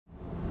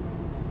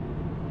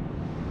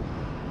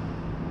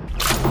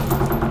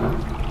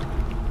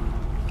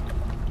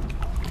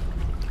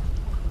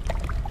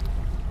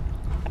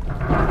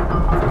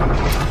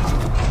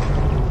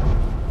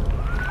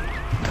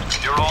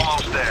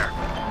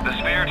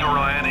to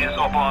Ryan is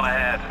up on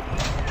ahead.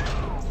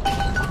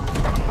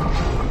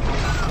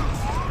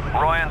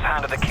 Ryan's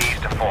handed the keys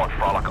to Fort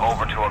Frolic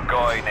over to a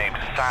guy named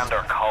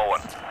Sander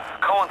Cohen.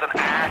 Cohen's an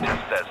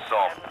artist, says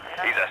some.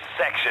 He's a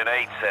Section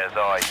 8, says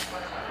I.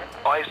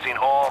 I've seen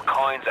all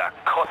kinds of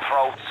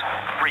cutthroats,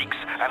 freaks,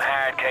 and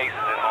hard cases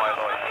in my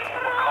life.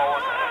 But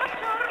Cohen,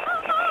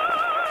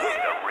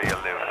 he's a real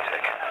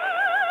lunatic.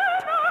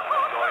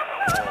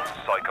 He's a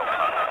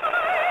psychopath.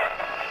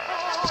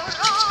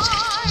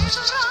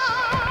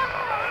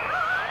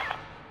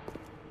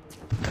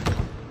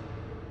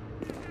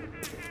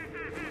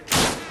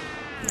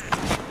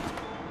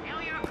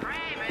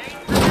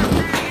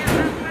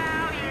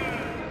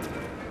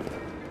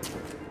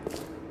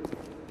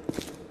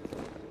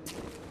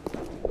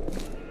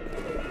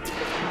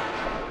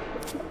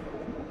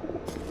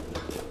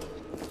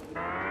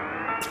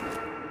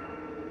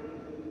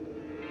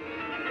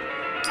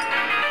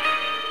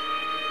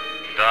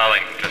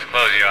 Darling, just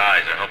close your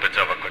eyes and hope it's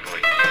over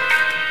quickly.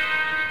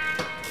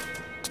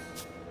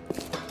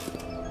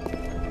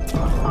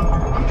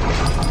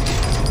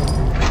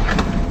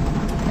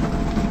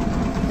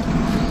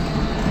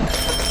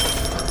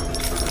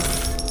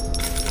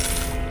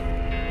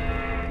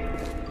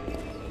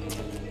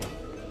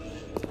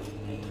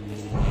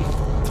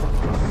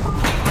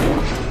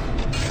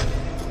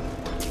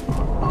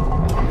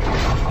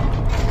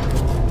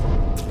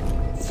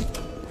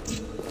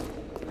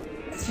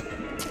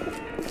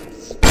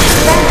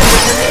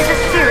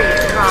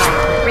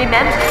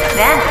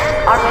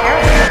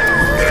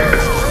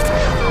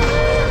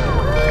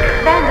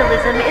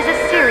 Vandalism is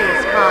a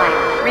serious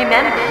crime.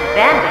 Remember,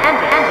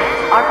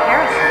 vandals are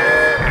parasites.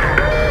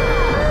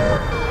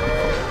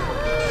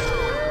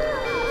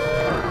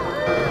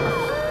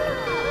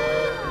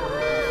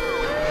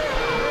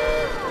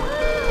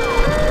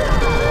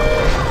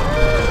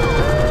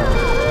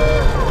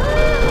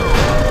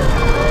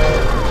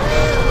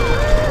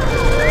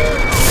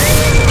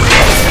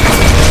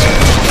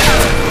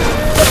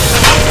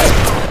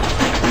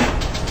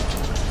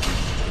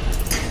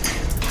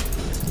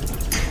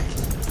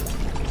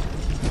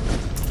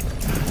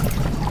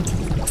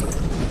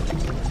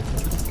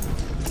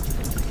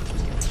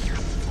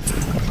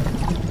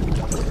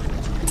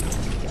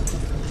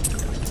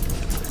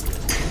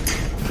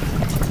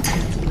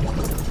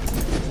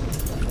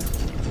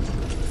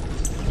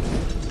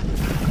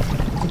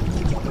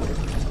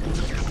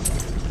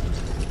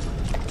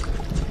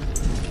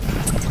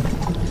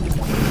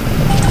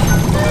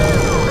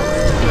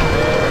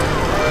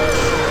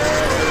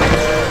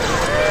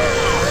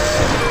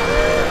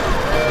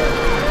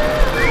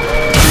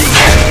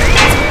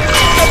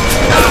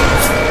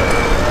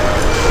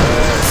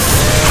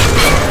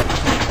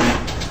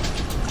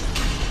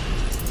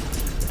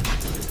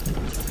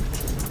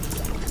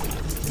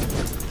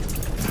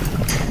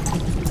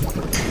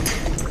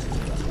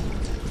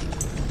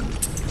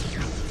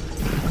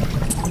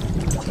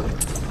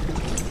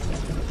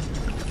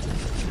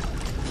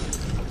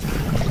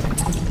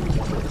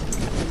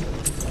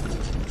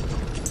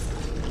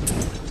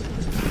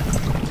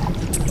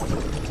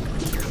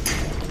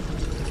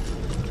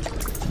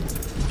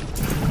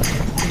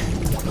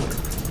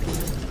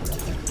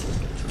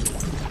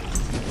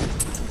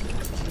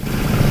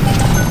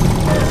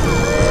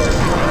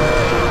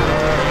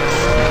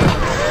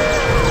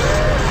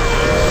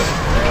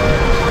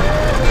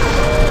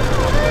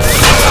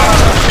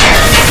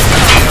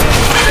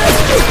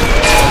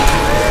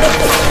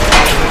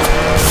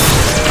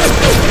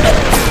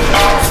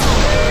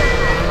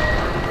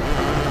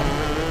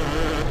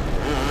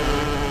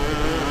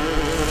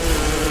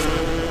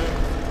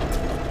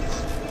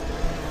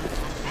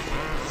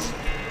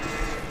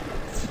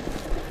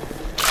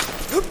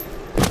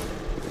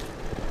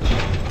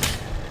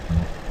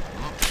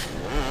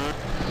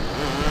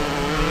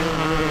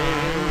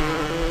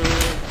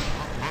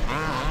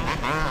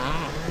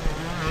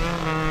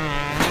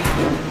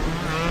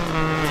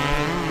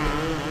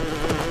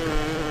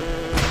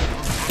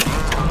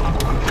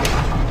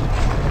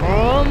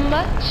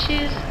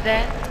 Is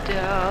that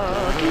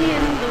doggy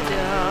in the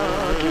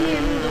doggy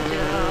in the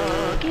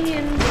doggy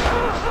in the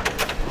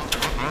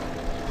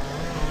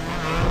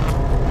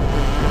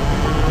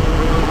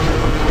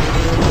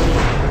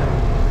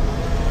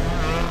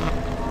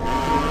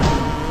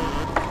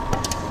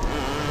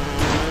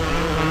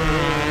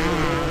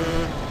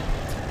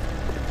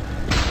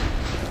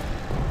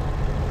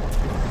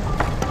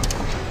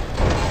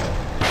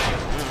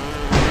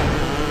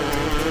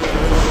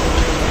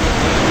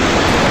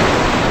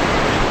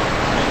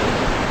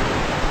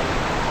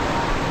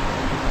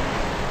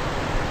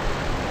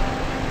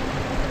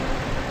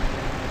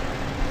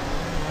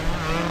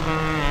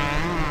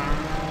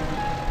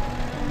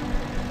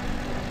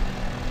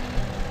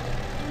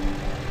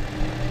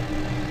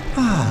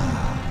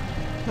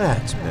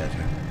That's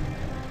better.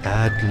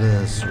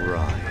 Atlas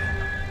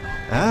Ryan.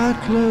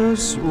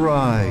 Atlas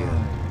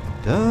Ryan.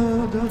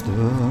 Da da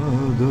da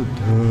da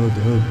da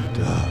da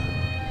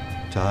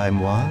da.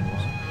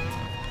 Time-wise,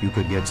 you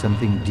could get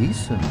something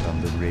decent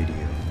on the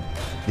radio.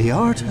 The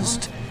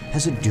artist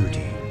has a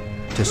duty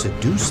to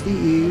seduce the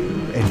ear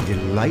and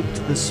delight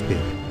the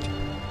spirit.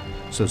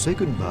 So say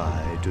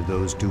goodbye to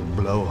those two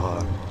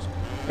blowhards,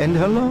 and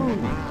hello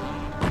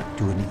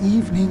to an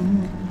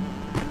evening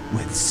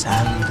with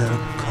Sander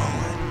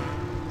Cohen.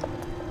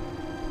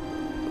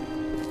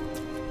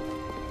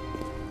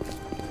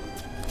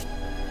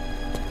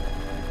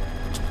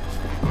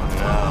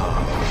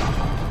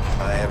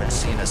 I haven't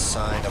seen a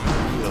sign of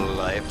real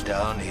life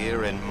down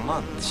here in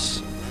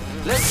months.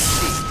 Let's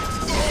see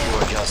if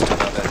you're just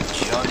another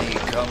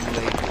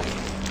Johnny-come-lately,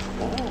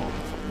 or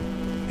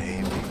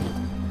maybe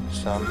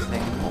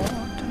something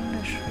more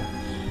delicious.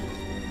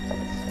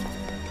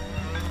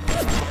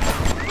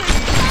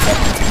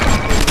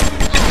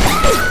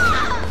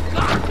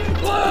 Nicely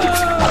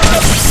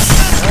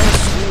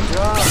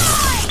done.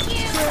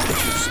 Where did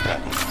you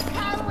study?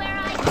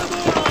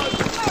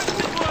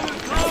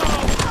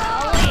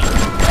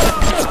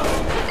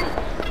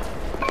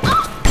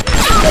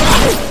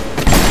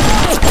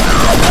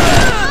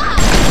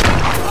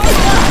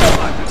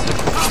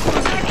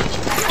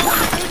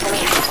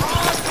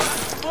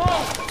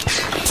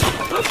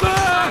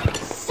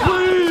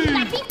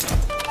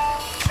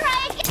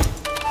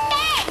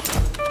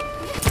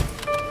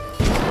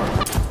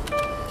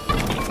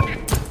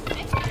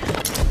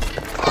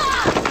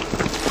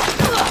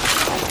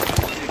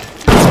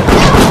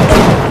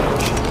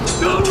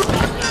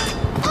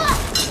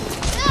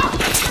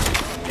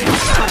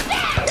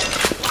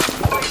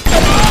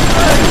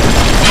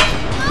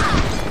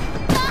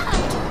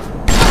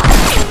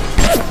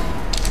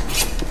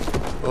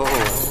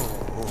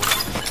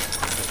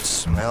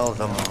 Smell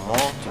the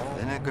malt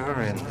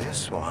vinegar in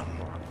this one.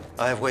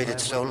 I've waited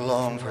so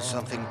long for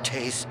something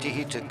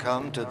tasty to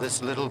come to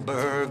this little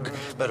burg,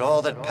 but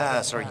all that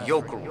pass are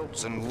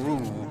yokels and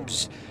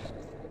rubes.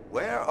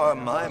 Where are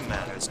my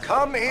manners?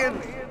 Come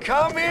in!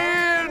 Come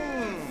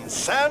in!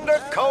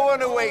 Sander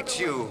Cohen awaits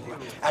you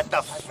at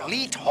the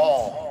Fleet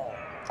Hall.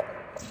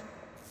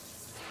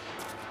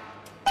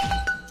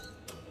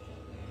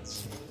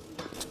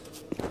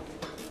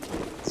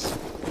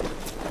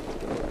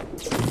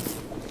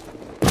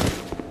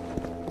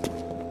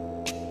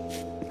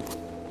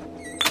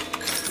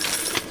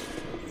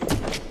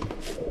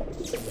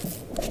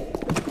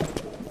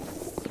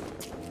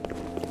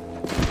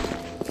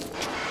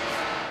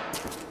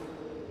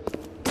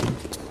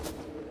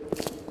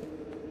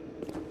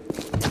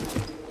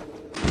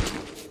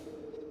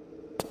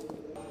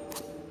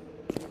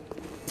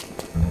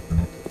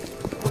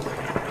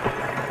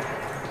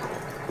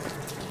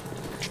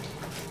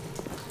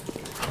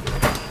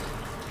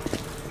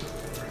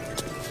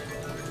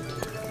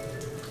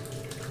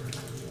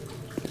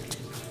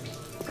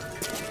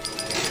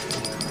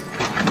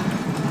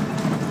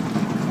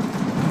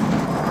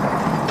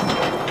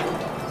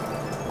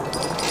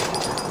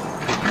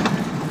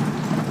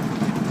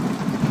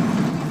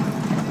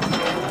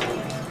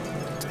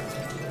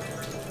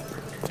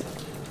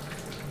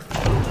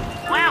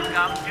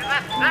 Welcome to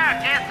the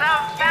Circus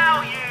of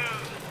Value!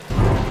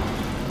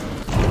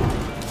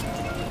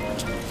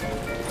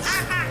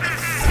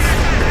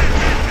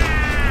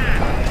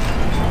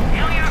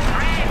 Feel your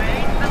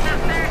cravings at the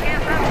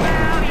Circus of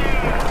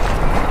Value!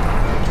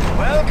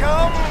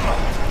 Welcome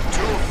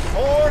to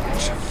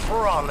Fort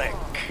Frolic.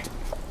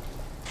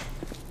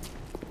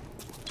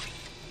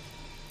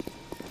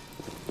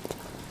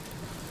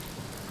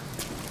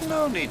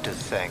 No need to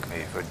thank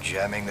me for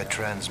jamming the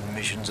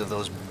transmissions of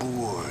those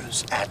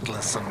boors,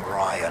 Atlas and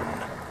Ryan.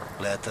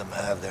 Let them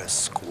have their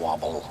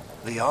squabble.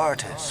 The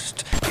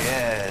artist,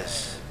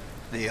 yes,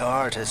 the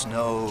artist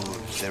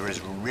knows there is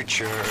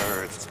richer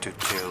earth to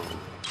till.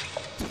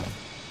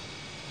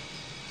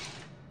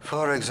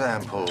 For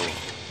example,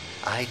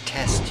 I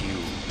test you,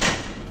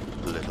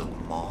 little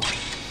moth,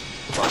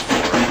 but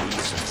for a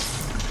reason.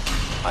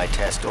 I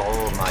test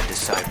all my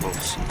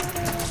disciples.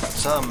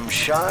 Some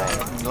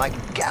shine like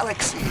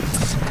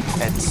galaxies,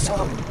 and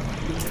some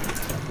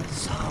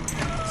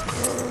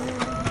burn.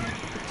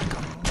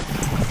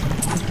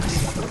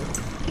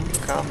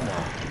 Come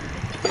now,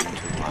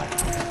 into my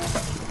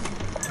life.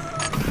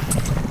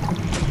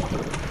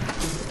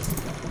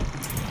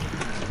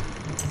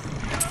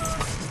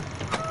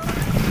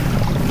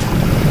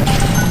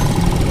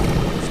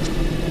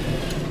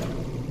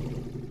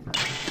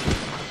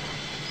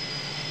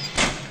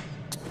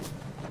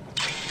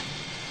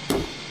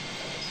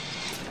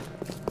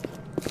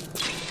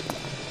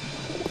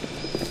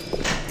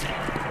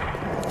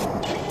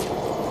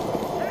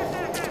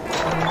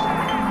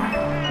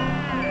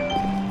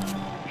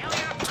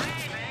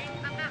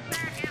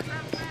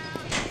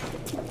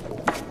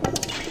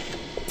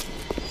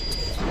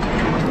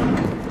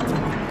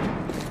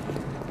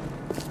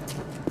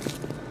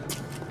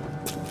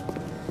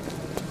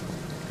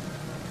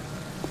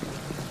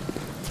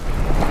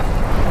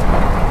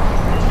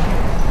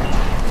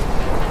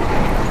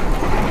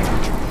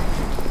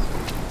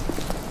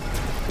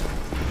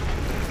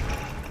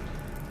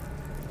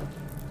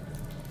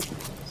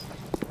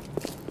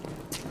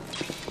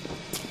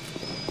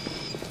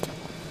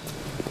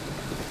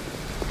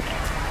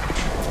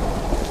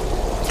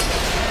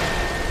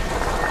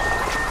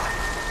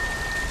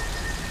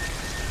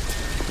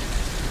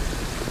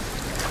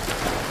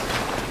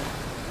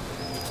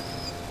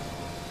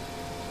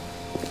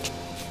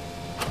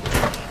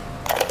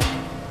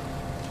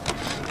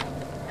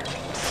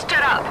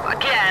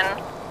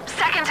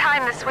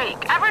 this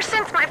week. Ever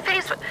since my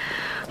face was...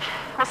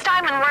 Well,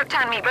 Steinman worked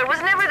on me, but it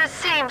was never the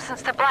same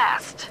since the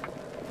blast.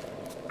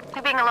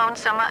 Being alone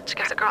so much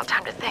gives a girl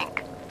time to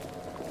think.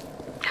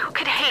 Who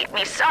could hate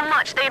me so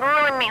much they'd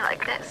ruin me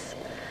like this?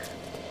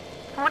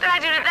 And what did I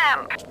do to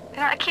them? You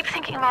know, I keep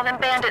thinking of all them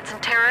bandits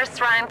and terrorists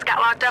Ryan's got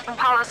locked up in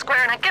Palo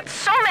Square, and I get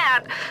so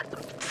mad.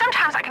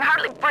 Sometimes I can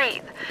hardly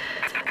breathe.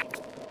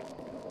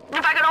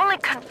 If I could only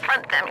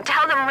confront them,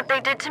 tell them what they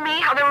did to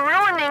me, how they're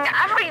ruining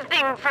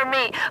everything for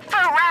me, for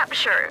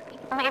Rapture,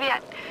 maybe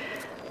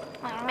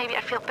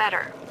I'd feel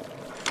better.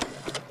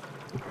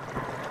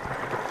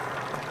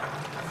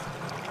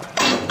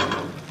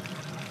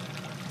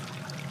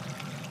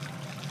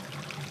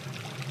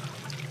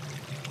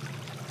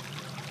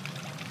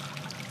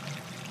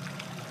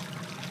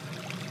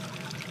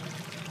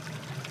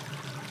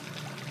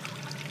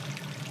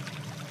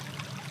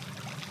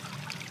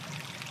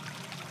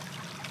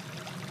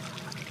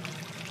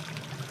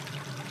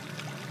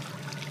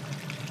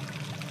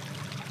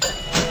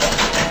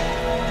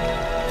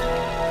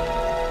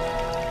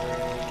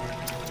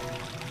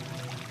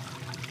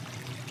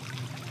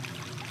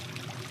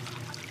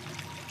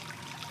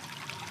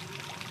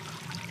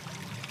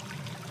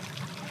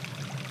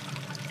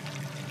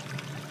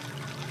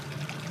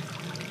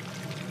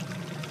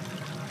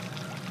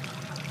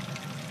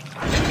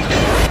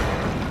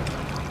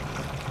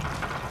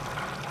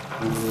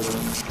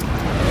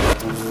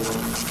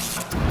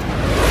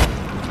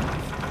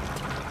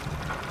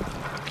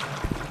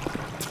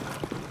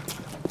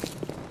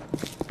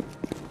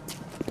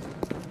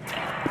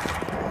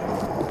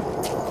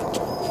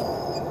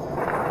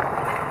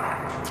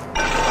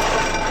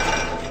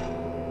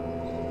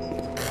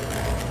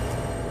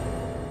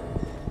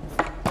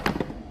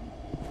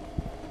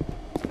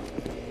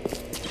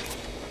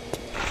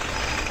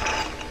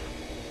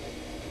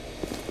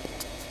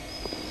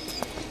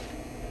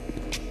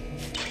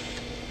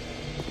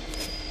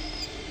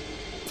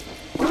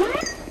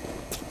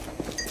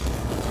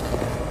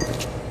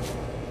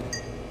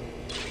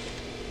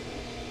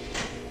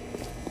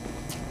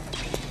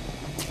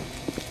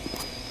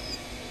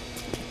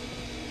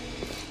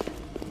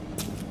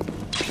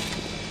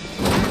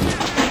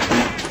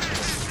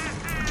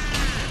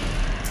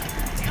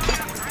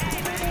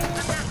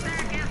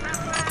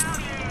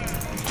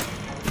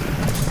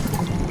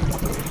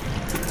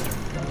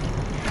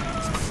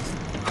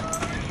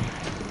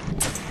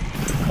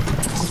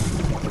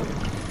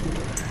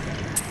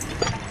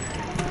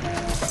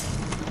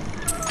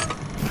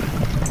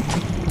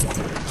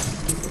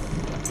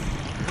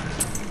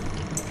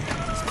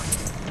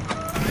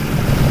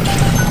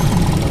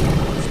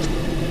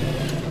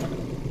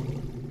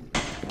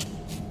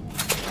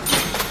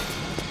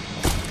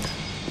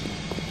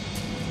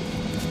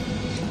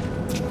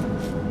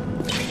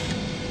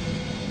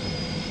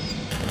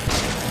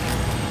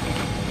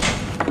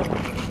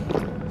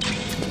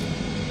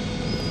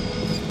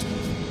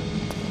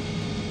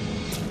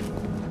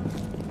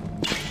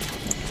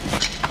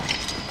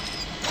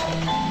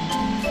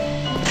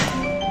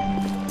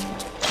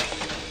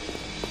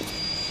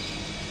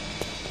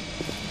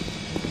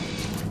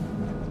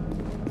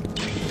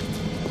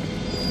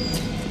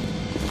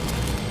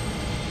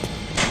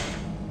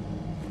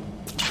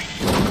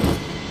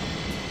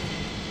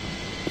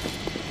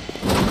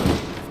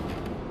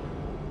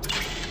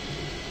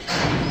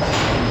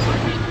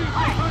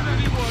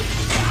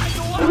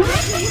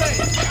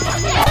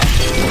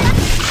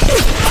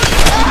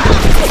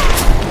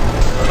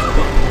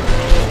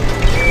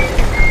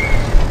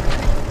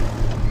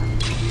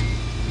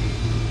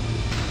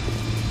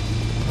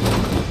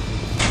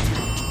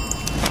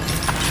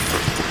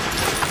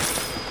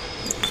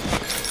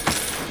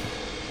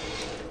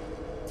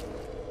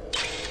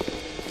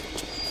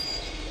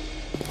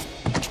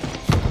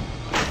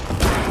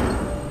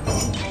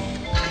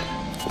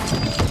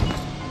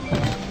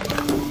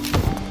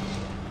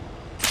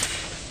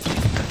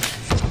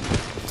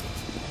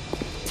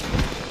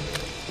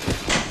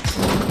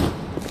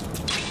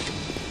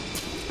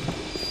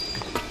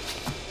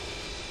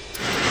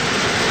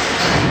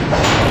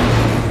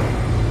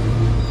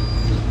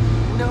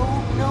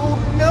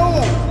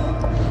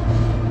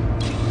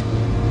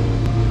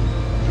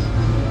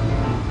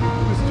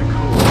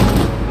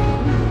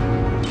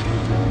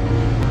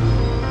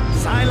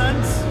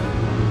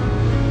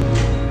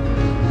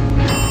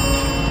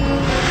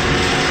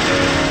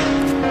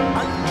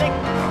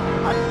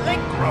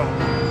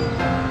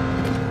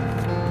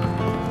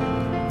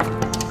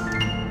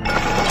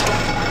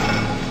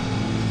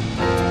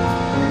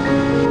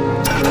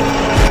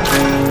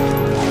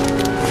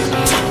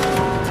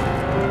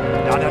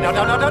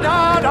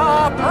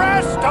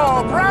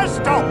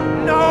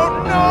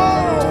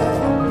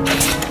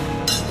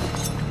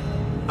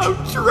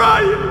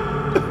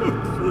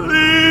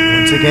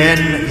 Once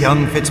again,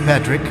 young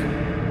Fitzpatrick.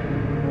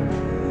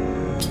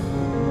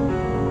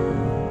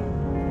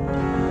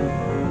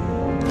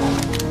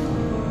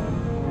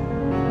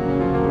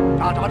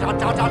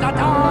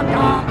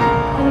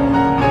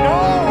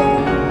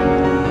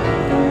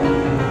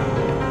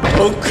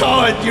 Oh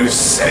God, you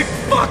sick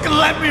fuck,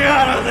 let me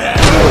out of there!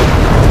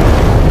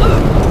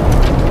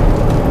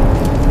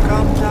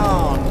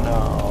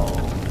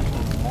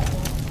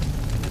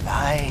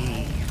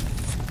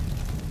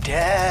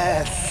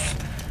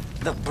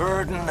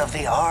 of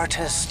the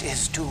artist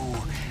is to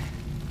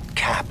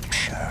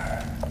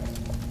capture.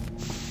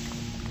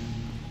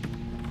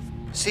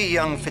 See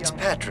young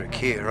Fitzpatrick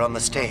here on the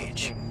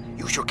stage.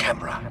 Use your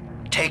camera.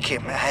 Take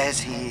him as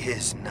he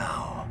is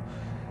now,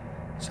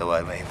 so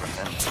I may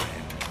remember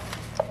him.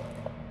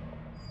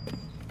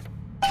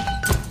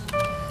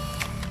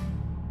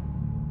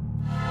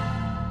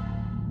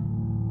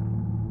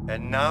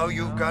 And now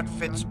you've got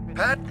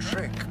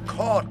Fitzpatrick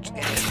caught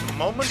in his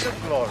moment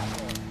of glory.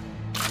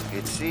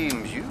 It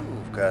seems you've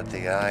got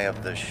the eye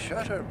of the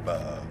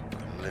shutterbug,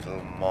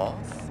 little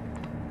moth.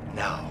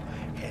 Now,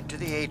 head to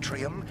the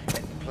atrium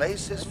and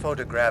place his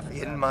photograph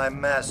in my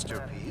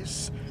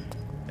masterpiece.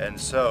 And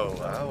so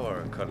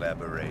our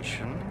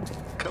collaboration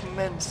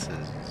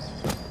commences.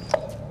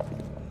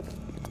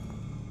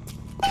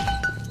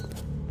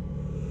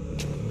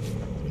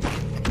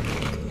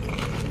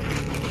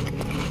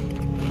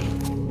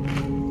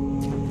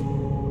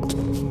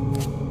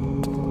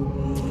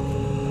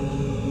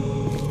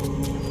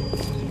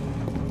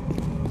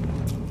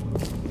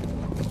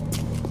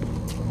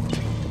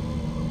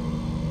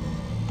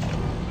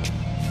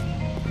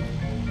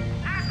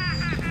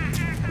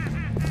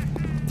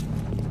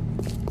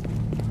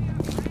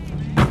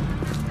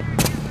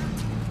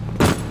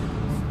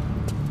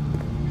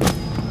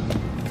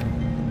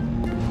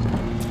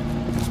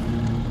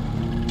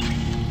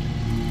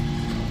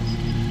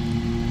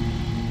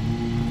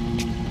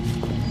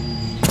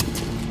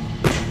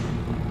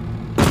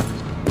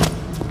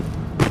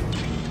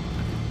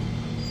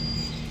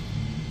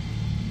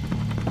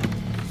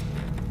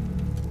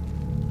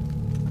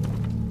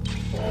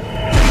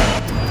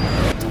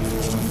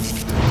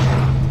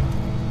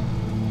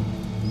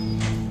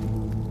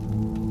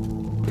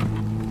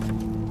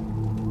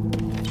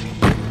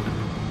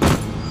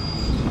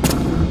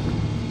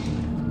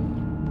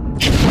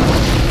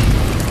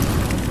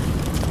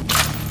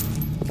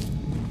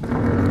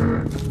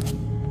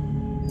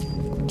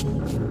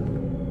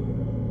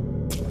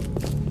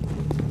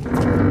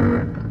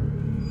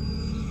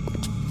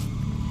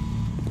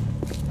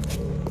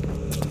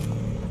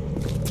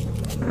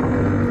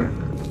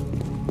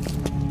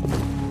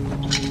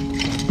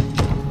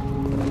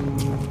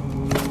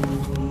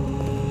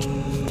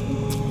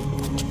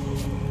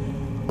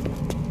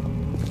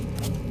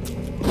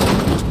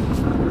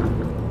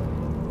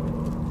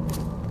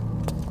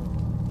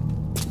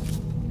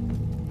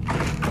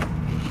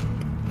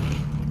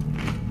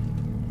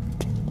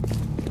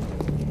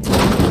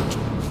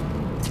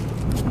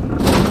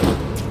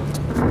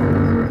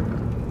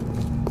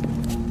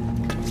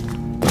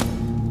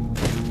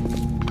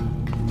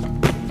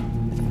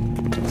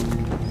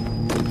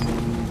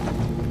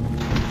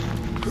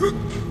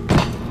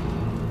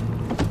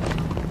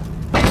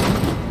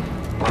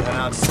 What an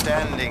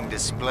outstanding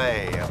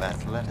display of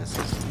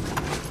athleticism.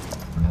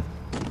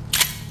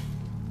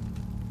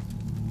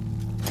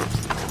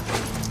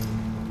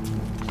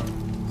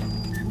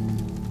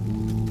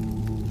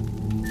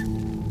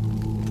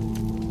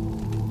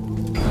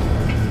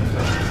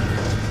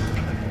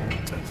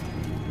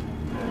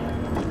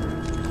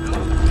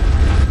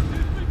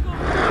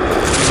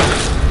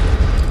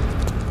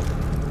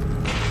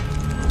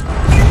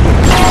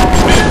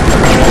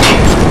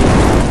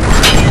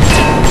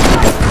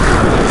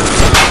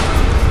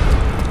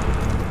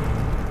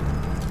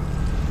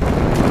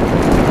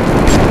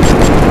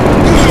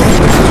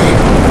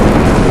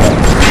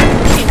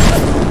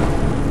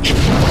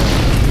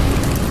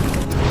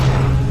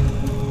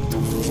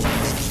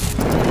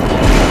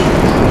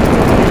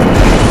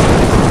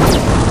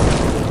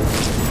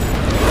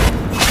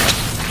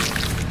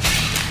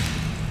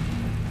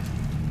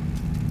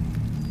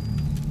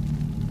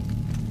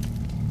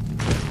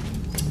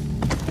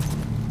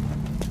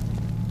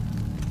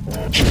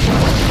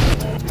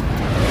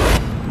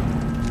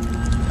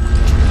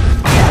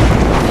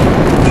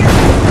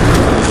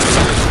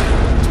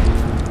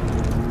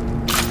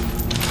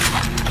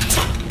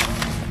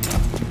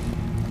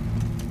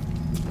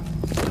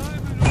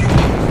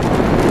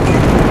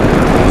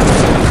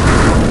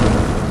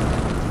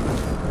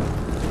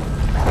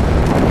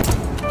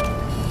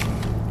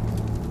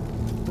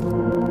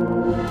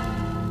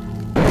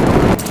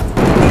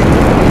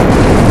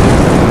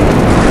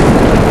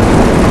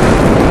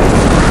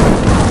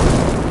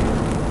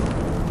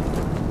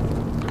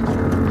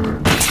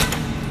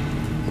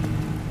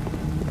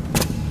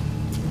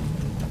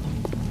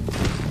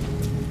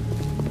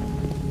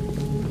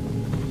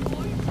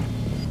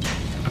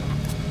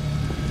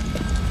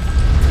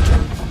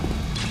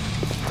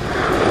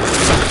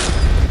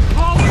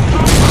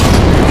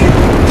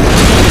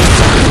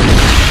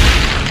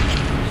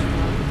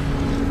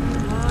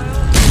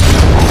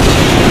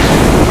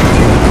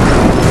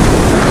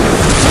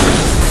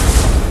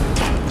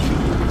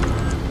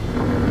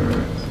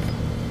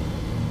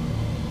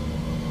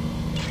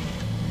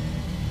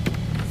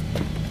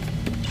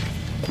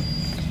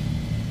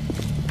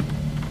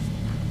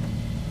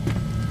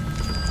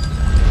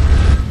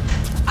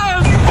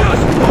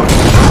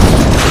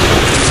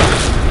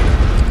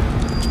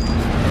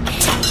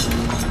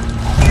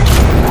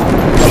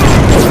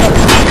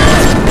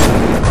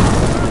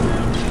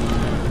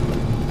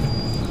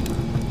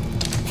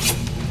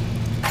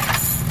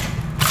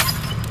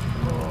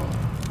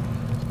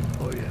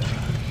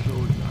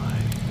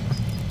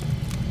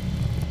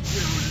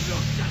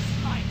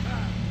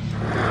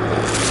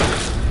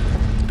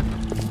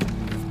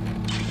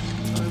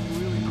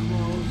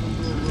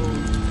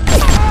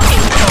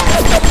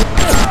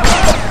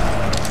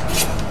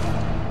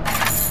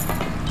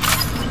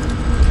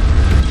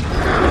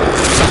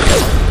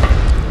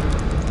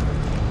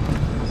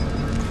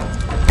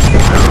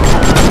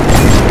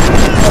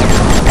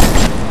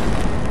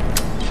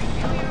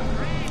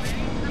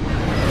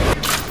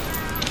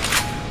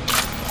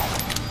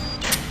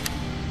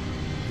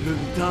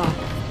 top.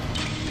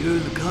 You're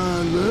the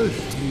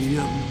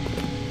Colosseum.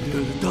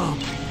 You're the top.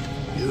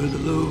 You're the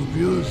Louvre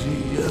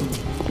Museum.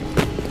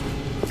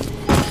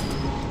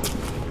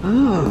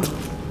 Oh.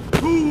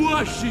 Who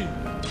was she?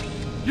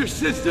 Your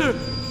sister?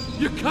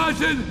 Your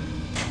cousin?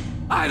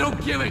 I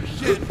don't give a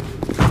shit.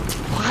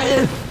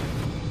 Quiet.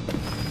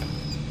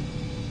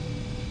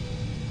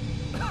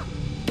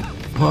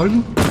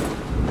 Pardon?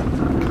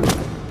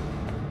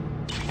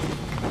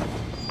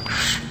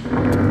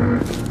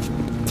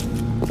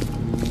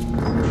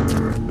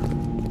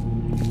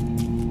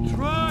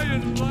 Try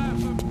and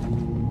laugh.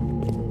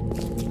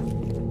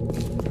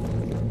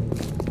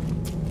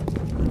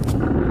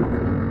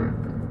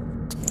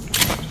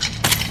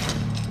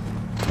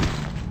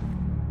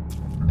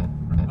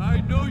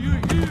 I know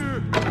you're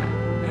here,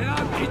 and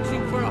I'm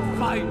itching for a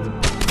fight.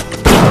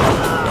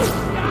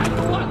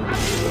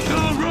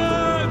 Don't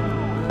run!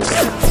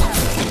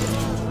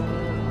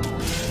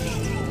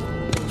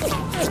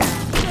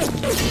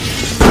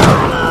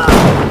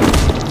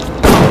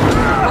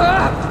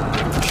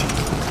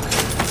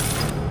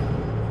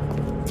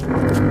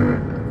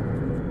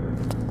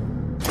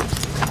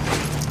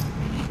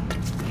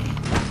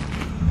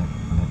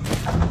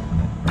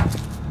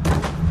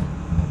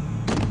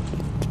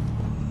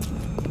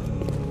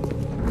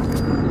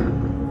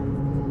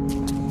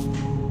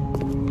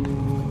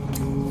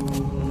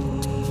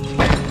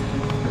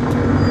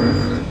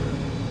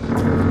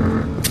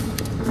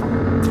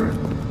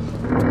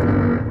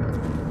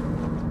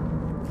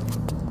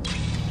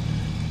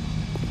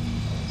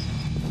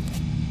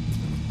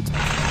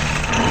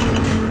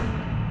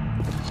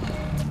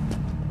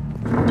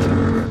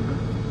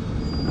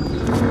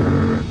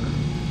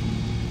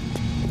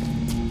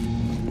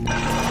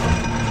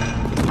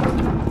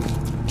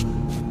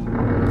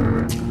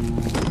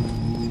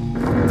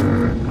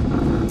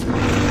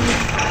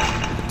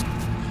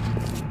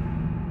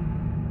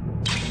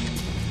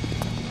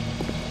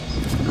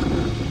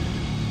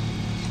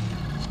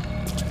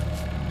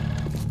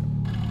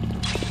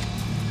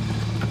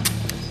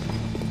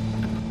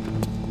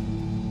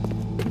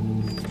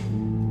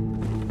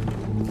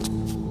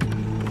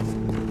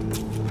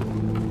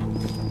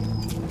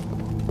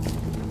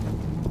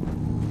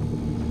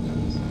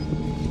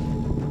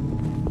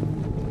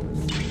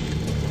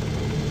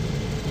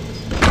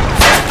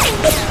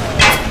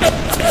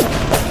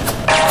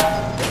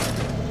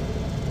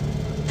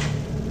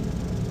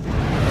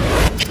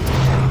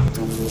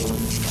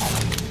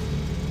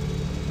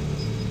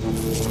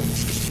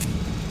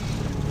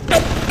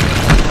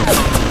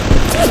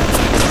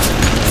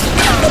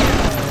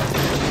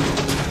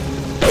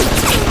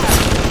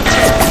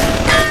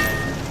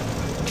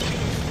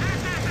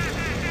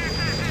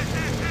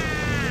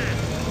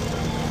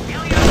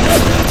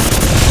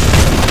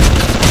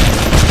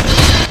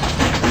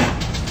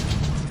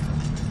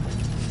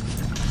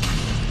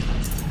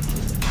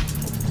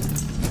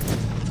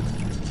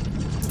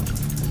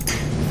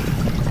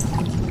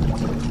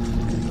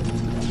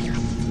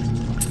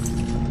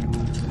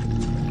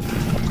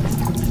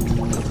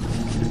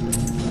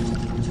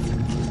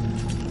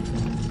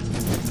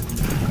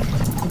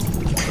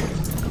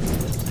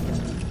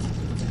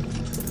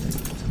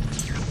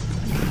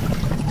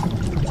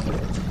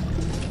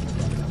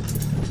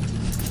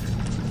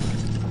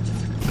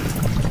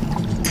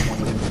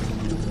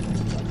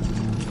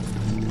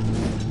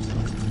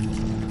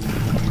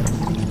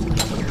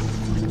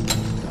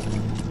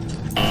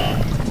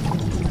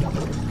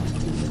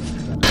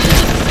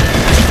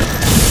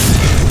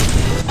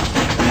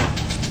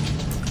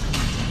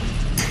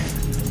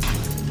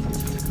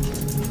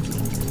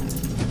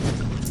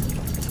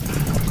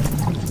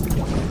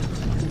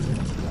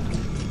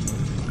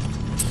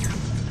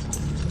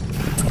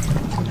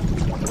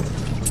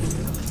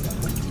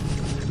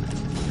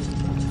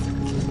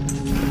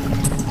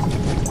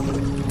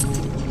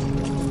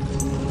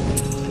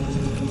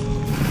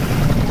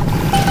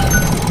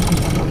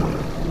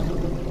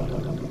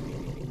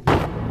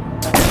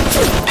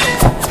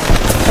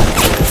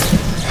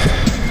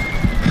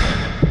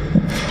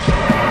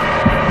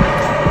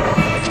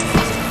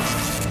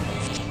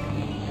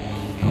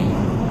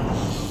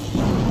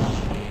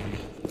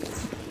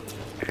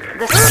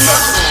 The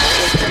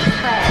smuggler is the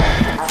prey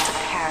of the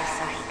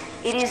parasite.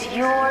 It is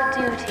your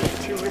duty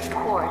to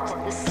report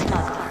the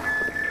smuggler.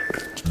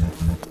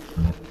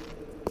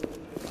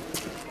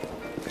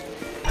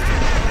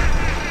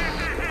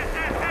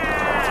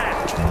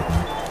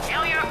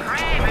 Kill your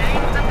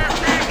cravings and the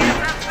circus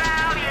of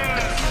value.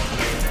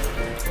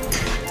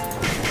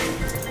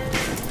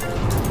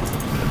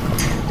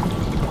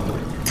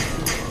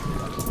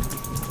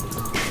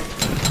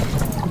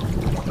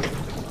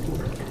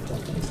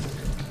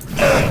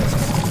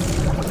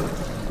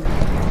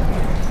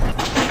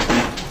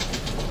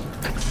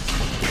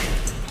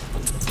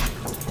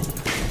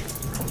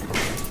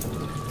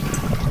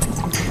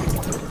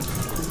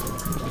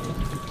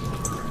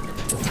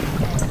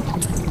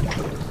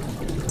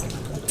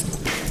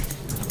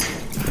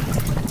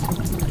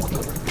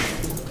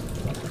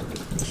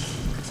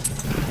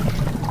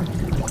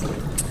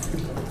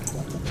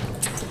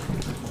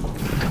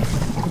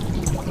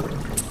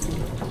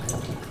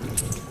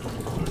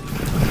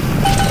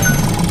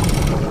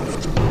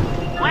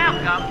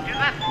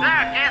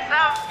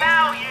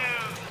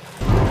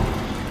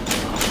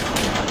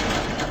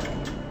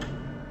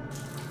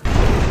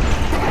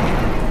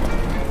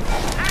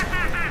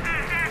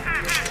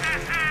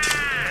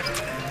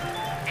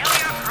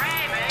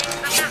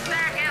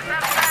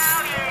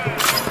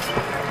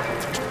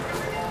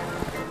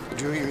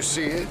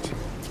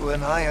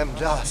 When I am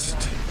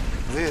dust,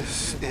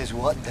 this is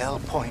what they'll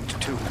point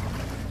to.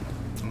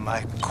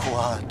 My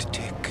quad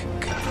tick.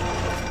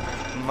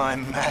 My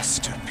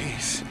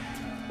masterpiece.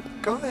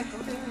 Go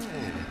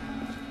ahead.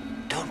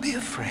 Don't be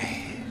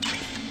afraid.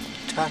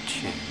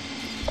 Touch it.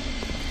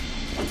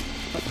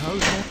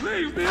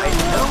 I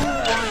know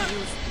why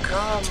you've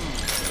come,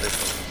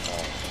 little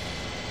Paul.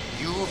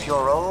 You've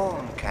your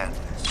own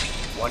canvas.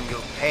 One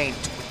you'll paint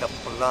with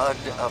the blood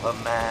of a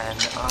man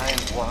I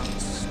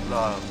once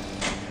loved.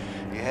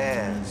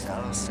 Yes,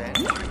 I'll send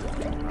you.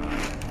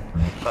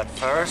 But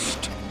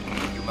first,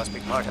 you must be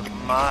part of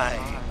my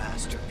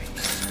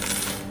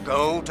masterpiece.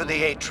 Go to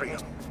the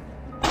atrium.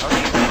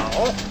 Hurry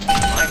now.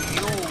 My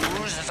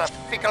muse is a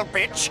fickle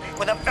bitch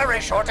with a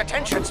very short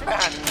attention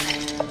span.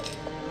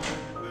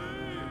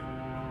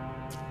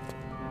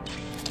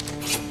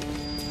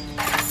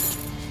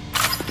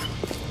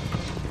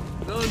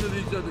 None of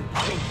these other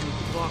cases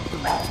talk to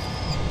me.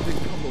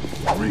 Become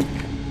a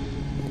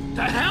freak.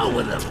 To hell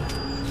with them!